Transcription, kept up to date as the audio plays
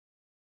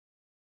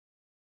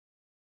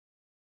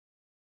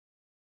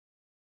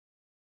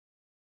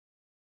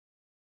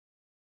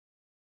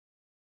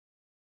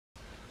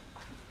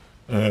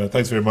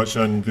Thanks very much,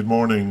 and good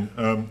morning.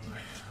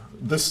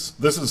 This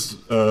is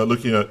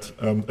looking at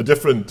a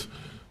different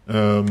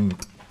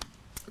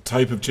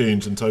type of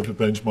change and type of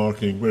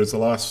benchmarking, whereas the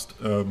last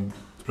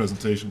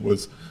presentation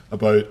was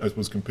about, I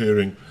suppose,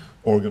 comparing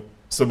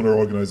similar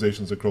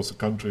organisations across the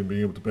country and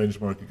being able to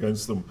benchmark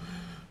against them.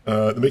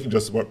 The Making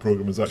Justice Work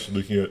programme is actually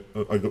looking at,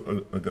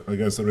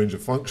 against a range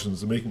of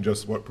functions. The Making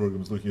Justice Work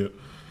programme is looking at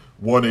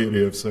one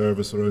area of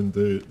service around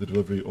the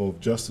delivery of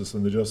justice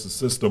and the justice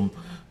system,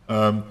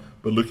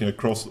 but looking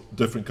across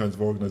different kinds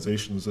of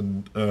organisations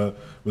and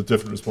with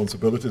different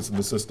responsibilities in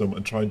the system,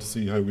 and trying to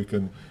see how we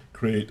can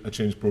create a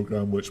change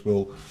programme which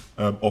will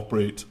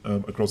operate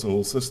across the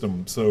whole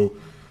system. So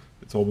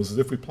it's almost as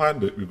if we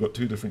planned it. We've got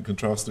two different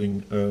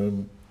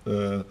contrasting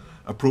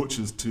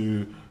approaches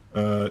to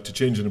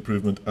change and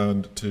improvement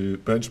and to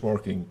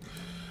benchmarking.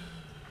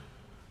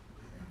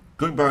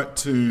 Going back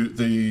to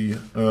the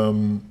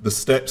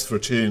steps for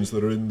change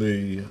that are in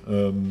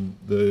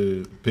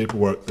the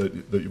paperwork that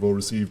you've all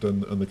received,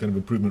 and the kind of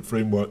improvement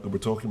framework that we're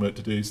talking about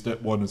today,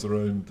 step one is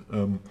around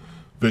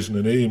vision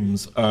and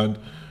aims, and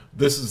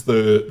this is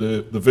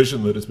the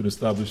vision that has been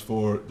established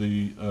for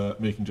the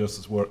Making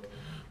Justice Work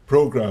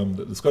programme,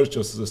 that the Scottish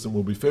justice system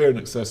will be fair and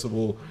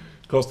accessible,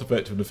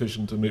 cost-effective and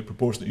efficient, and make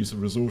proportionate use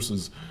of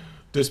resources.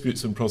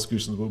 Disputes and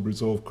prosecutions will be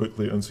resolved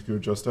quickly and secure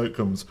just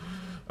outcomes.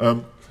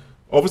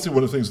 Obviously,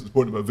 one of the things that's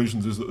important about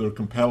visions is that they're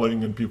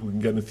compelling and people can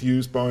get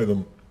enthused by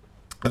them.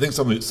 I think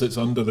something that sits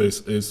under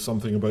this is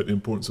something about the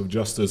importance of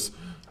justice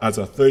as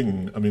a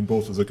thing. I mean,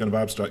 both as a kind of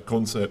abstract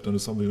concept and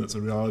as something that's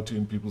a reality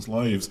in people's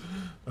lives.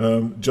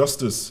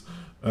 Justice,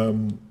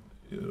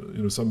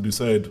 somebody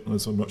said,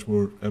 and someone much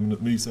more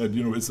eminent than me said,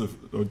 it's a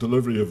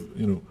delivery of,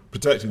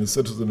 protecting the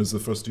citizen is the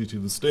first duty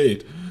of the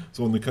state.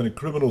 So on the kind of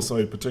criminal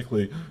side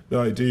particularly, the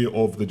idea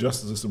of the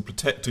justice system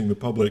protecting the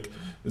public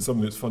is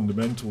something that's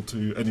fundamental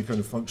to any kind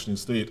of functioning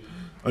state.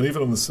 And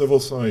even on the civil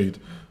side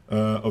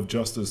of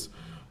justice,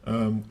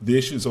 the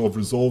issues of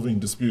resolving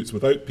disputes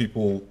without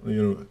people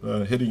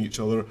hitting each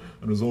other,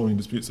 and resolving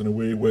disputes in a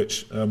way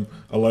which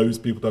allows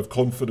people to have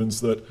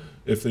confidence that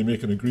if they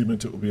make an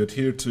agreement it will be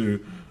adhered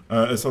to,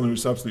 is something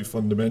which is absolutely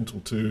fundamental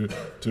to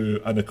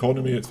an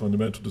economy. It's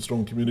fundamental to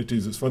strong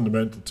communities. It's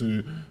fundamental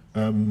to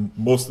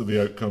most of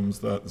the outcomes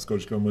that the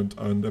Scottish Government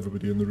and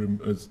everybody in the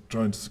room is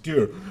trying to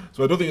secure.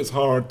 So I don't think it's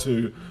hard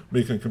to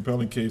make a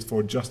compelling case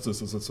for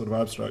justice as a sort of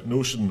abstract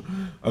notion.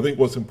 I think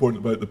what's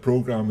important about the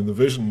programme and the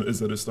vision is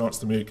that it starts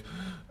to make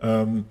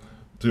to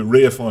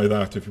reify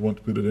that, if you want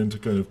to put it into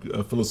kind of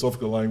a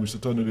philosophical language, to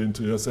turn it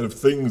into a set of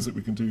things that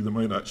we can do that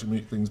might actually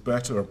make things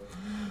better.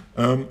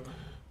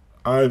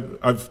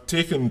 I've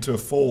taken to a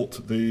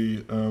fault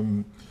the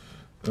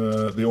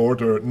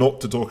order not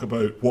to talk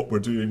about what we're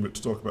doing, but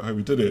to talk about how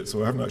we did it.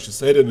 So I haven't actually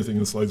said anything in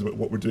the slides about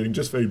what we're doing.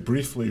 Just very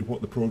briefly, what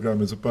the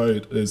programme is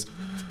about is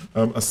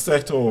a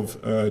set of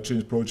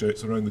change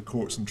projects around the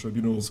courts and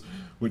tribunals,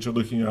 which are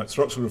looking at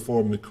structural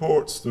reform in the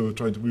courts, so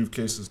trying to move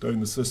cases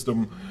down the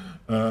system,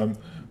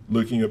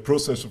 looking at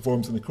process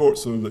reforms in the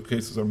courts so that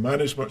cases are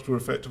managed much more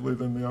effectively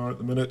than they are at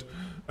the minute,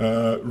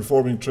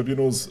 reforming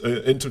tribunals,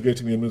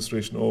 integrating the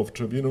administration of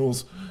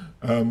tribunals,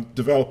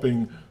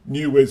 developing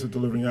new ways of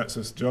delivering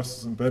access to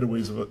justice and better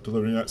ways of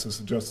delivering access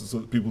to justice so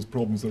that people's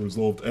problems are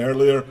resolved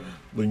earlier,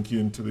 linking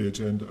into the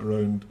agenda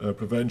around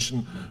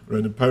prevention,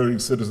 around empowering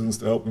citizens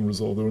to help them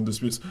resolve their own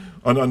disputes,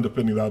 and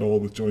underpinning that all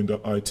with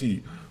joined-up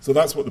IT. So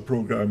that's what the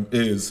programme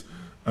is,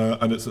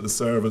 and it's at the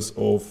service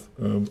of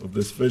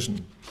this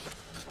vision.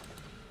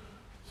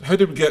 How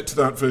did we get to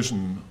that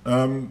vision?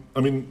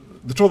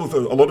 The trouble with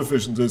a lot of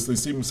visions is they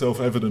seem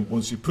self-evident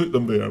once you put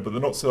them there, but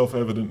they're not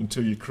self-evident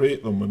until you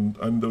create them.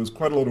 And there was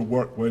quite a lot of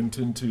work went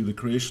into the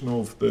creation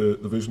of the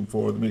vision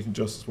for the Making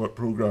Justice Work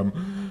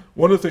programme.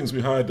 One of the things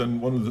we had,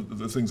 and one of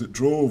the things that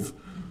drove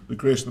the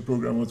creation of the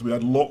programme, was we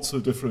had lots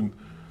of different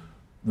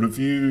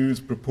reviews,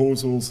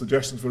 proposals,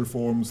 suggestions for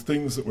reforms,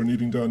 things that were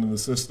needing done in the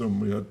system.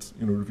 We had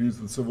reviews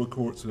of the civil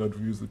courts, we had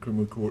reviews of the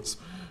criminal courts,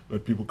 we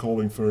had people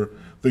calling for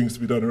things to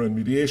be done around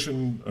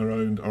mediation,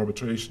 around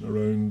arbitration,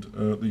 around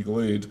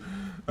legal aid.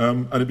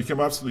 And it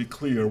became absolutely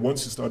clear,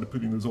 once you started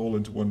putting those all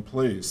into one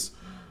place,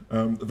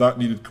 that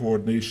needed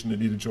coordination, it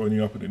needed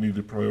joining up, and it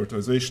needed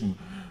prioritisation.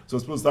 So I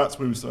suppose that's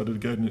where we started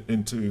getting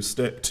into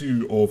step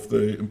two of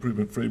the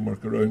improvement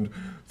framework, around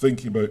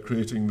thinking about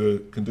creating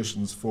the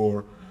conditions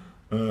for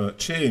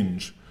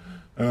change.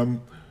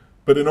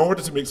 But in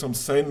order to make some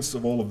sense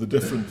of all of the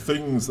different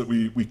things that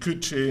we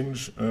could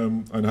change,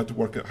 and had to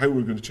work out how we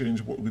were going to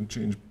change, what we were going to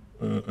change,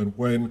 and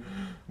when,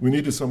 we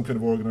needed some kind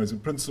of organising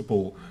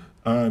principle.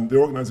 And the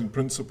organising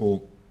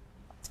principle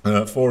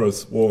for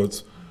us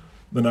was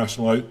the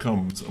national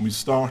outcomes. And we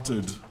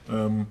started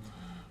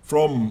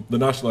from the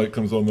national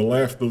outcomes on the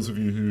left. Those of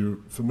you who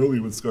are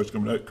familiar with Scottish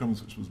Government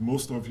outcomes, which was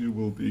most of you,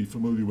 will be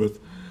familiar with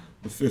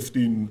the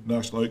 15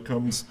 national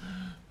outcomes.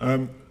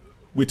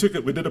 We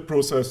did a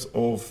process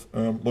of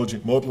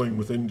logic modelling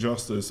within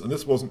justice, and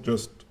this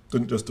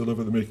didn't just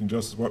deliver the Making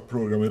Justice Work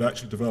programme, it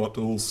actually developed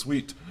a whole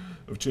suite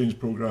of change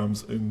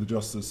programmes in the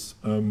justice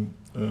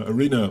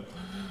arena.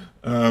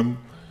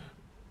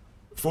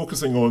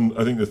 focusing on,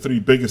 I think, the three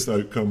biggest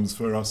outcomes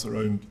for us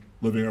around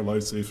living our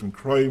lives safe from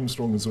crime,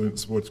 strong, resilient,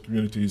 supported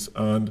communities,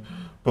 and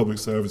public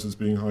services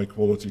being high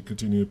quality,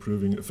 continuing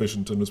improving,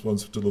 efficient, and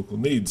responsive to local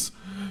needs.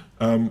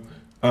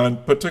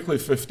 And particularly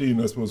 15,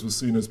 I suppose, was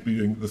seen as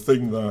being the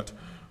thing that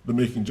the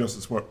Making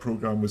Justice Work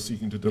programme was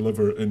seeking to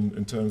deliver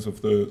in terms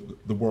of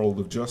the world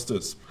of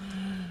justice.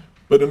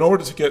 But in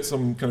order to get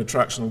some kind of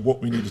traction on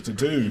what we needed to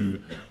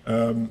do,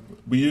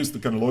 we used the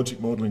kind of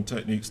logic modelling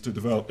techniques to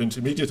develop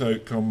intermediate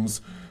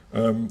outcomes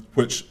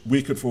which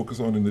we could focus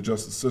on in the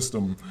justice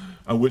system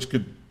and which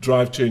could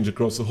drive change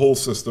across the whole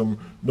system,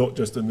 not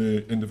just in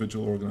the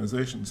individual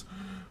organisations.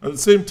 At the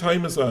same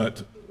time as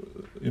that,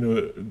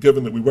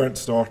 given that we weren't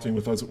starting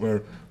with, as it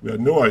were, we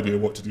had no idea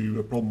what to do,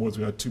 the problem was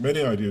we had too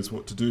many ideas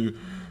what to do,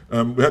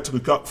 we had to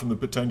look up from the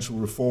potential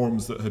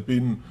reforms that had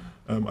been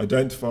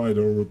identified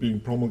or were being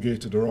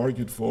promulgated or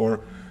argued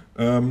for,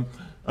 and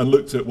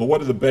looked at, well,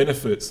 what are the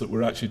benefits that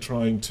we're actually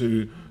trying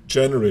to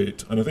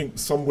generate? And I think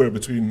somewhere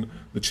between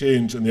the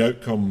change and the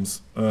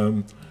outcomes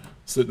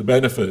sit the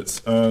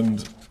benefits.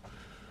 And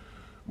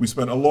we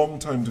spent a long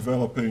time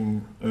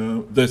developing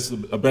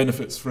a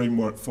benefits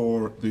framework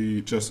for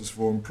the Justice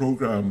Reform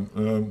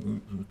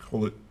Programme. We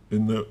call it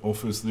in the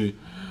office the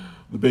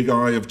big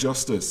eye of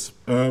justice.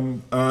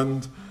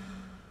 And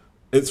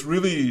it's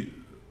really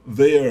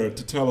there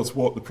to tell us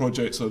what the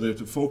projects are there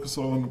to focus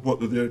on, what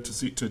they're there to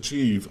seek to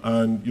achieve.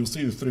 And you'll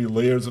see the three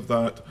layers of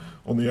that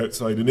on the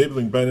outside: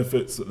 enabling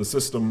benefits, that the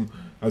system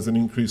has an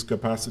increased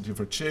capacity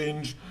for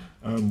change,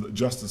 that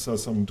justice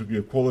has some degree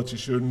of quality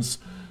assurance.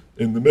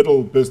 In the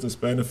middle, business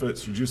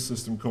benefits, reduce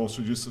system costs,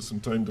 reduce system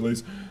time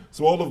delays.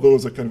 So all of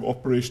those are kind of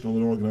operational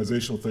and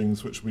organisational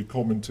things which we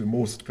common to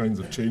most kinds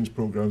of change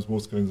programmes,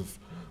 most kinds of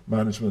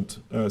management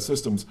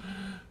systems.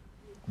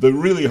 The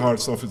really hard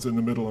stuff is in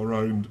the middle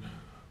around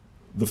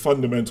the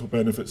fundamental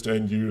benefits to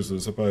end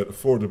users, about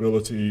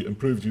affordability,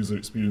 improved user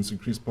experience,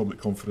 increased public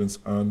confidence,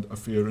 and a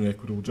fair and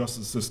equitable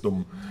justice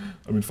system.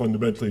 I mean,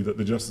 fundamentally, that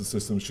the justice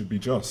system should be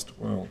just.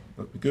 Well,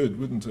 that'd be good,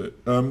 wouldn't it?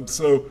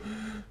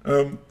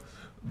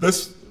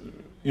 This,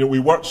 we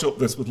workshopped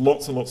this with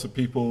lots and lots of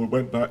people. We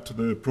went back to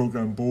the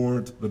programme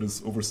board that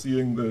is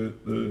overseeing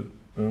the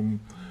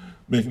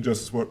Making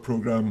Justice Work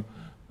programme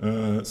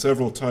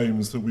several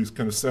times, so we've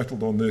kind of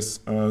settled on this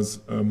as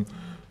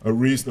a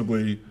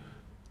reasonably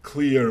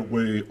clear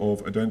way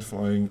of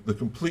identifying the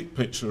complete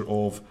picture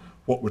of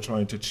what we're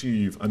trying to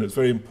achieve. And it's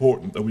very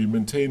important that we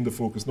maintain the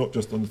focus not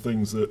just on the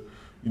things that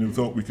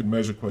thought we could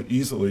measure quite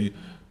easily,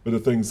 but the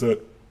things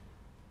that,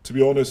 to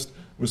be honest,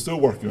 we're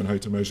still working on how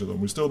to measure them.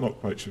 We're still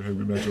not quite sure how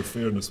we measure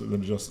fairness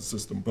within the justice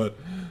system, but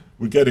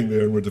we're getting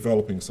there and we're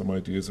developing some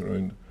ideas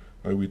around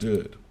how we do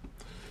it.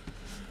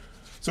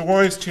 So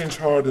why is change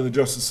hard in the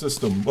justice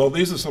system? Well,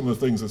 these are some of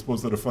the things, I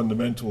suppose, that are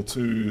fundamental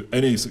to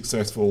any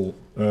successful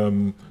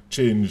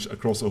change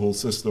across the whole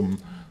system.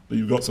 That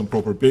you've got some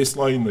proper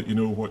baseline, that you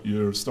know what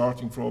you're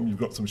starting from, you've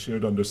got some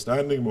shared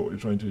understanding of what you're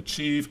trying to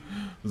achieve,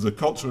 there's a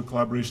culture of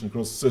collaboration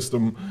across the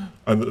system,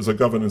 and that there's a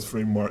governance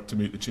framework to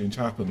make the change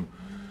happen.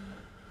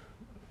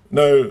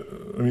 Now,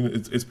 I mean,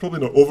 it's probably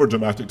not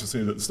over-dramatic to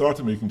say that at the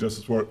start of Making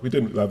Justice Work, we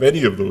didn't have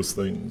any of those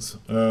things.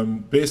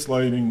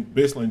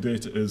 Baseline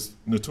data is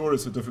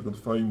notoriously difficult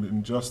to find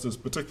in justice,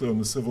 particularly on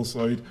the civil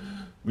side.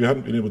 We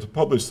hadn't been able to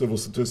publish civil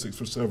statistics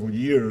for several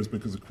years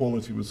because the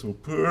quality was so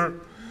poor.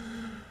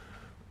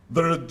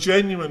 There are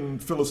genuine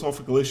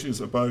philosophical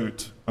issues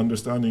about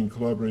understanding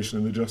collaboration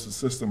in the justice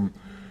system.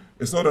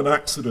 It's not an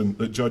accident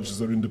that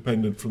judges are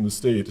independent from the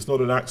state. It's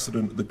not an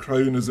accident that the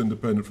Crown is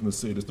independent from the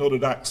state. It's not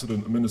an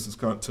accident that ministers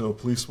can't tell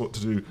police what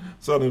to do.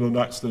 It's not an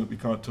accident we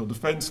can't tell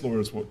defence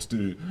lawyers what to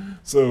do.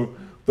 So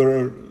there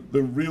are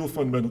the real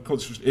fundamental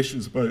cultural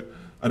issues about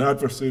an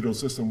adversarial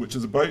system, which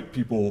is about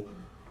people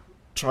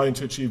trying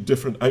to achieve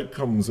different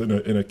outcomes in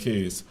a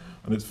case.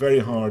 And it's very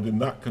hard in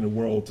that kind of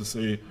world to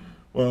say,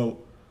 well,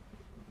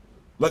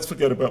 let's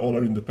forget about all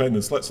our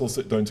independence. Let's all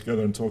sit down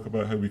together and talk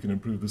about how we can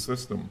improve the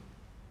system.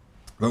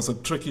 That's a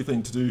tricky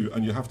thing to do,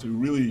 and you have to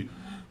really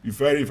be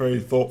very, very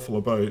thoughtful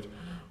about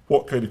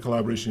what kind of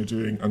collaboration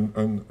you're doing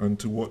and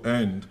to what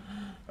end.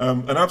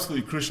 And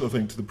absolutely crucial, I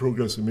think, to the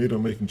progress we made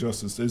on Making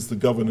Justice is the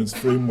governance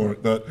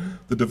framework, that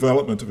the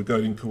development of a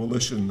guiding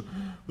coalition,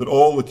 that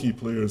all the key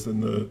players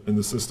in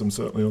the system,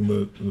 certainly on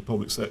the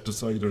public sector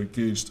side, are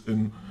engaged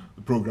in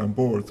the programme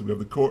board. So we have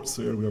the courts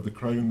there, we have the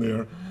Crown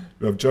there,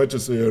 we have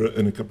judges there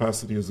in a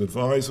capacity as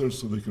advisors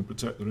so they can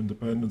protect their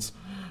independence.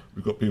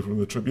 We've got people from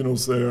the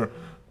tribunals there,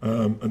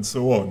 and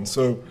so on.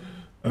 So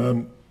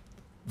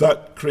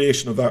that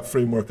creation of that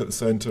framework at the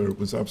centre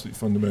was absolutely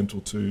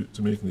fundamental to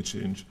making the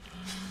change.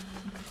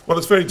 Well,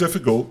 it's very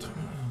difficult.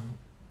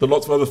 There are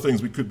lots of other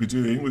things we could be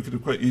doing. We could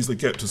have quite easily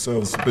kept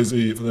ourselves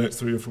busy for the next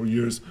 3 or 4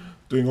 years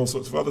doing all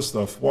sorts of other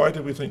stuff. Why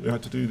did we think we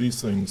had to do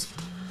these things?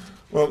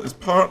 Well, it's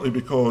partly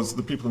because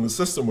the people in the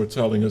system were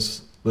telling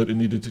us that it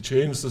needed to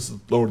change. This is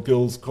Lord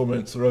Gill's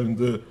comments around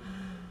the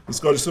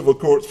Scottish Civil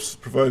Courts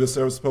provide a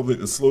service to the public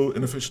that's slow,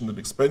 inefficient and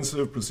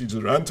expensive,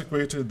 procedures are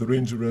antiquated, the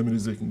range of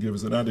remedies they can give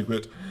is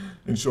inadequate.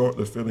 In short,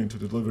 they're failing to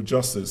deliver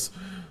justice.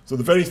 So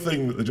the very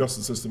thing that the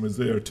justice system is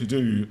there to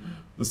do,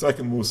 the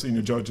second most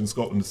senior judge in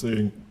Scotland is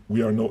saying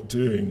we are not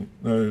doing.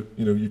 Now,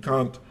 you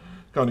can't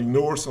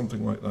ignore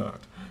something like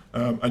that.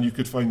 And you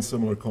could find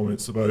similar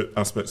comments about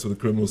aspects of the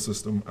criminal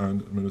system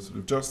and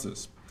administrative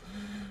justice.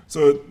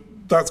 So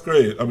that's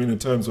great. I mean, in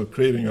terms of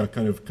creating a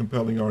kind of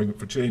compelling argument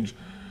for change,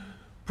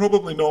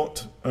 probably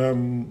not,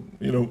 on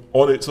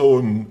its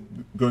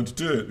own going to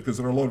do it, because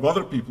there are a lot of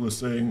other people who are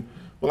saying,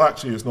 well,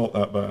 actually, it's not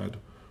that bad.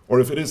 Or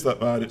if it is that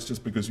bad, it's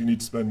just because you need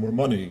to spend more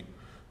money.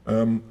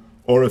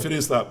 Or if it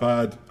is that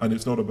bad and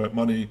it's not about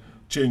money,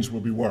 change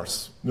will be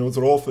worse. Those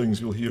are all things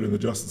you'll hear in the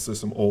justice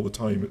system all the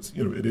time. It's,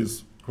 it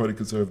is quite a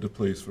conservative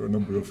place for a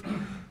number of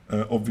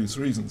obvious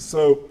reasons.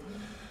 So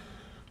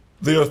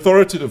the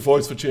authoritative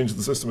voice for change in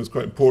the system is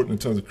quite important in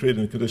terms of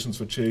creating the conditions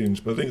for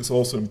change, but I think it's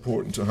also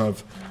important to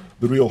have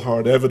the real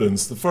hard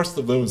evidence. The first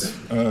of those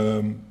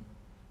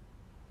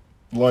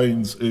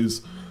lines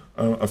is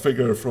a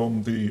figure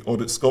from the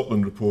Audit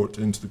Scotland report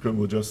into the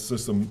criminal justice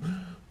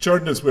system.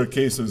 Churn is where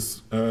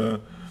cases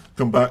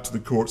come back to the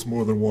courts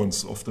more than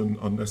once, often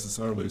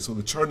unnecessarily. So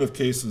the churn of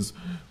cases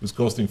was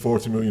costing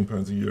 £40 million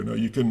a year. Now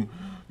you can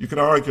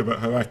argue about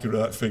how accurate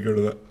that figure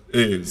that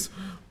is,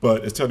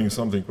 but it's telling you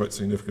something quite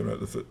significant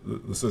about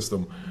the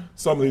system.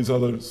 Some of these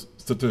other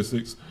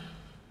statistics,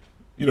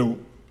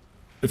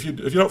 if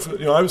you're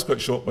not, I was quite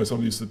shocked by some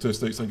of these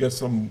statistics. I guess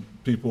some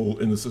people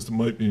in the system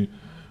might be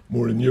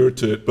more inured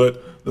to it,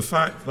 but the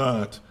fact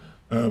that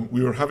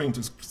we were having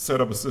to set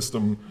up a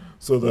system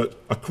so that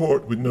a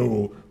court would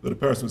know that a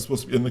person who's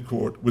supposed to be in the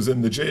court was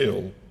in the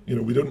jail.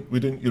 We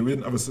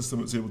didn't have a system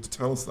that was able to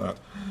tell us that.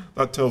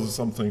 That tells us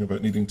something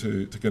about needing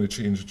to kind of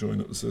change and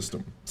join up the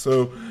system.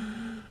 So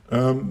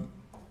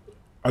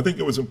I think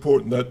it was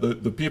important that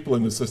the people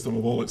in the system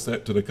have all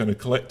accepted a kind of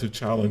collective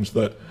challenge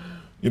that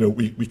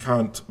we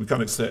can't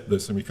accept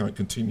this, and we can't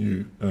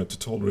continue to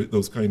tolerate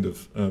those kind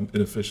of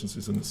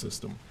inefficiencies in the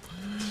system.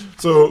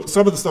 So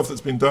some of the stuff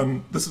that's been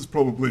done, this is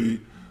probably,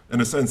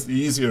 in a sense, the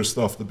easier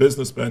stuff, the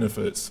business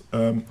benefits.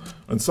 And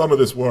some of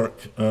this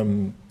work,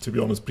 to be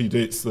honest,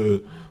 predates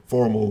the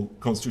formal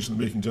Constitution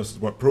Making Justice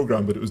Work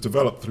programme, but it was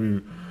developed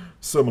through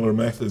similar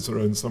methods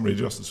around summary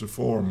justice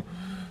reform.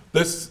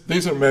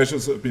 These are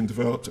measures that have been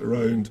developed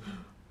around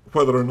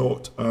whether or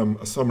not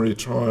a summary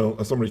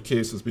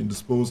case has been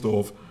disposed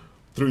of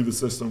through the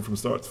system from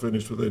start to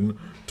finish within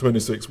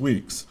 26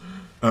 weeks.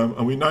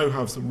 And we now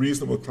have some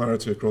reasonable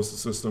clarity across the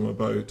system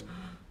about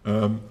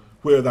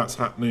where that's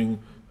happening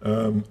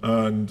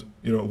and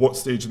at what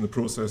stage in the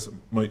process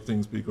might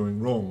things be going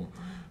wrong.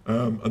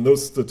 And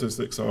those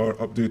statistics are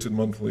updated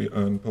monthly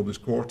and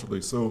published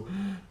quarterly. So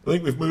I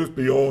think we've moved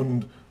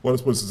beyond what I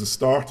suppose is the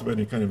start of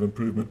any kind of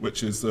improvement,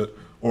 which is that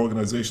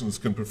organisations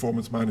can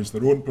performance manage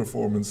their own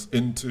performance,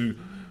 into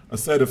a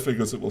set of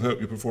figures that will help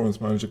you performance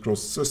manage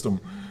across the system.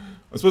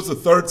 I suppose the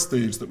third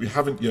stage that we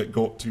haven't yet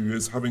got to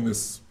is having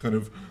this kind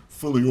of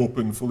fully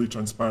open, fully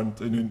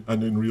transparent and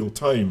in real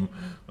time,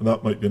 and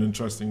that might be an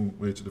interesting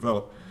way to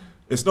develop.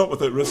 It's not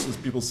without risk, as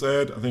people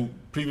said. I think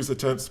previous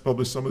attempts to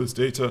publish some of this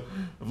data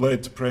have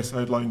led to press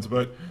headlines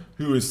about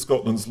who is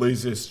Scotland's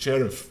laziest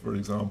sheriff, for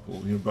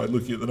example, by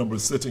looking at the number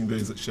of sitting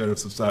days that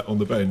sheriffs have sat on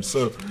the bench.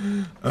 So,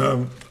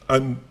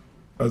 and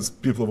as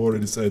people have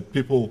already said,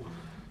 people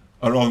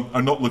are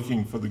not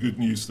looking for the good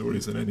news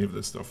stories in any of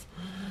this stuff.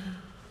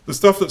 The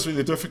stuff that's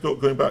really difficult,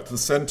 going back to the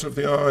centre of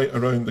the eye,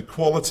 around the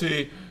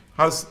quality,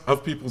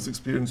 have people's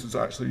experiences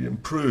actually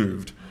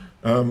improved?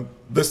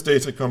 This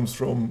data comes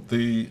from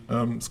the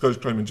Scottish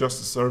Crime and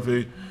Justice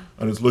Survey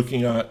and is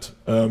looking at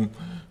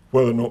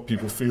whether or not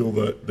people feel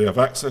that they have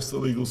access to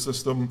the legal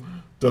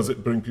system. Does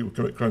it bring people who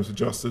commit crimes to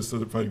justice?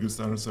 Does it provide good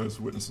standard service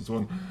for witnesses and so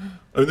on?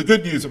 I mean, the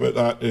good news about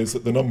that is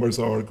that the numbers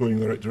are going in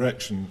the right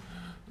direction.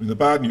 I mean, the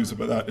bad news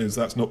about that is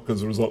that's not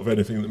because a result of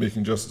anything that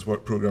Making Justice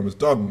Work programme has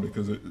done,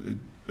 because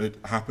it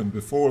happened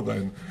before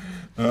then.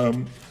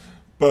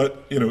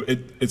 But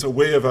it's a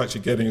way of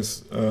actually getting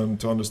us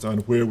to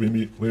understand where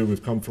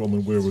we've come from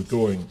and where we're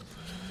going.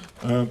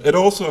 It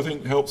also, I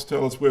think, helps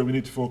tell us where we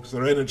need to focus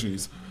our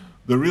energies.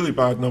 The really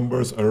bad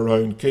numbers are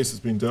around cases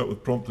being dealt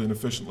with promptly and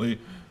efficiently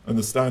and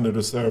the standard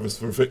of service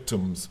for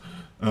victims.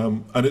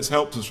 And it's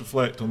helped us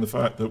reflect on the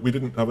fact that we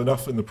didn't have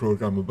enough in the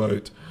programme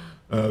about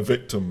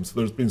victims.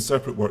 There's been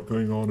separate work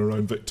going on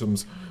around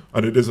victims,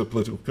 and it is a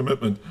political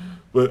commitment.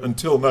 But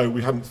until now,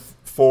 we hadn't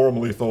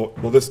formally thought,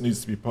 well, this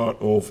needs to be part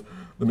of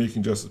the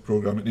Making Justice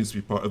programme, it needs to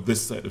be part of this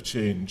set of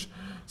change.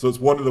 So it's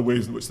one of the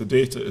ways in which the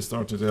data is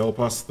starting to help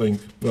us think,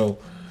 well,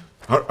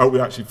 are we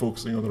actually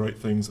focusing on the right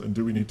things, and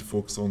do we need to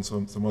focus on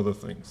some other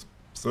things?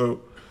 So,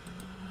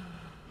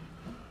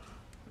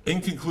 in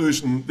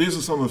conclusion, these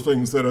are some of the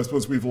things that I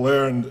suppose we've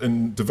learned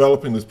in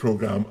developing this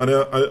programme. And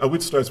I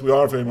would stress we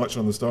are very much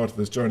on the start of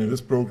this journey.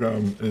 This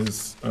programme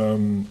has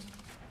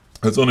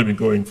only been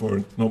going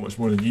for not much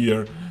more than a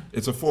year.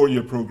 It's a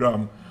 4-year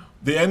programme.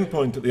 The end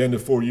point at the end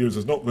of 4 years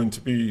is not going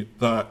to be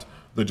that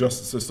the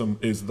justice system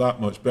is that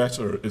much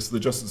better. It's the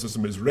justice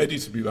system is ready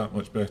to be that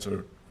much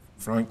better,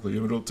 frankly.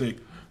 It'll take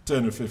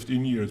 10 or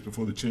 15 years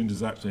before the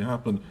changes actually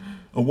happen.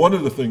 And one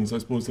of the things, I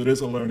suppose, that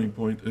is a learning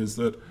point is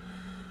that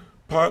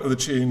part of the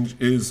change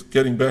is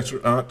getting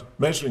better at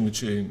measuring the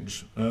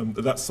change.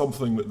 That's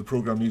something that the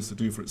programme needs to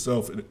do for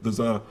itself. There's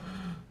a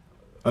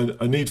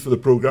need for the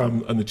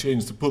programme and the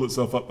change to pull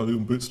itself up by the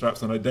own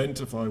bootstraps and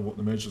identify what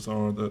the measures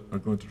are that are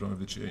going to drive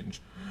the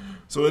change.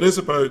 So it is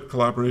about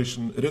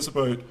collaboration. It is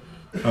about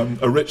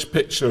a rich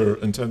picture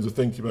in terms of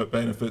thinking about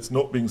benefits,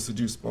 not being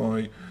seduced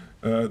by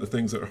the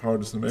things that are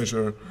hardest to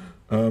measure.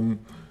 And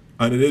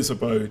it is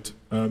about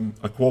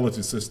a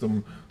quality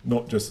system,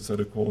 not just a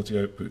set of quality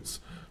outputs.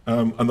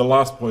 And the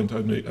last point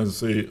I'd make, as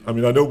I say, I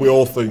mean, I know we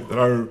all think that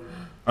our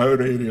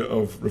area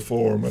of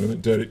reform, and I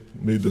think Derek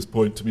made this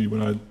point to me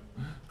when I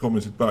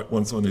commented back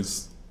once on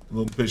his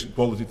patient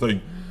quality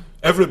thing,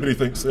 everybody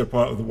thinks their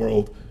part of the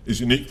world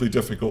is uniquely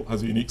difficult,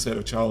 has a unique set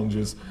of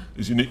challenges,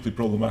 is uniquely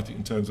problematic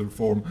in terms of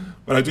reform.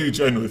 But I do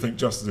generally think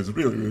justice is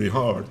really, really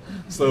hard.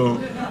 So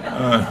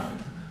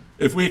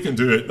if we can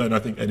do it, then I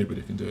think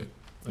anybody can do it.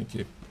 Thank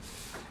you.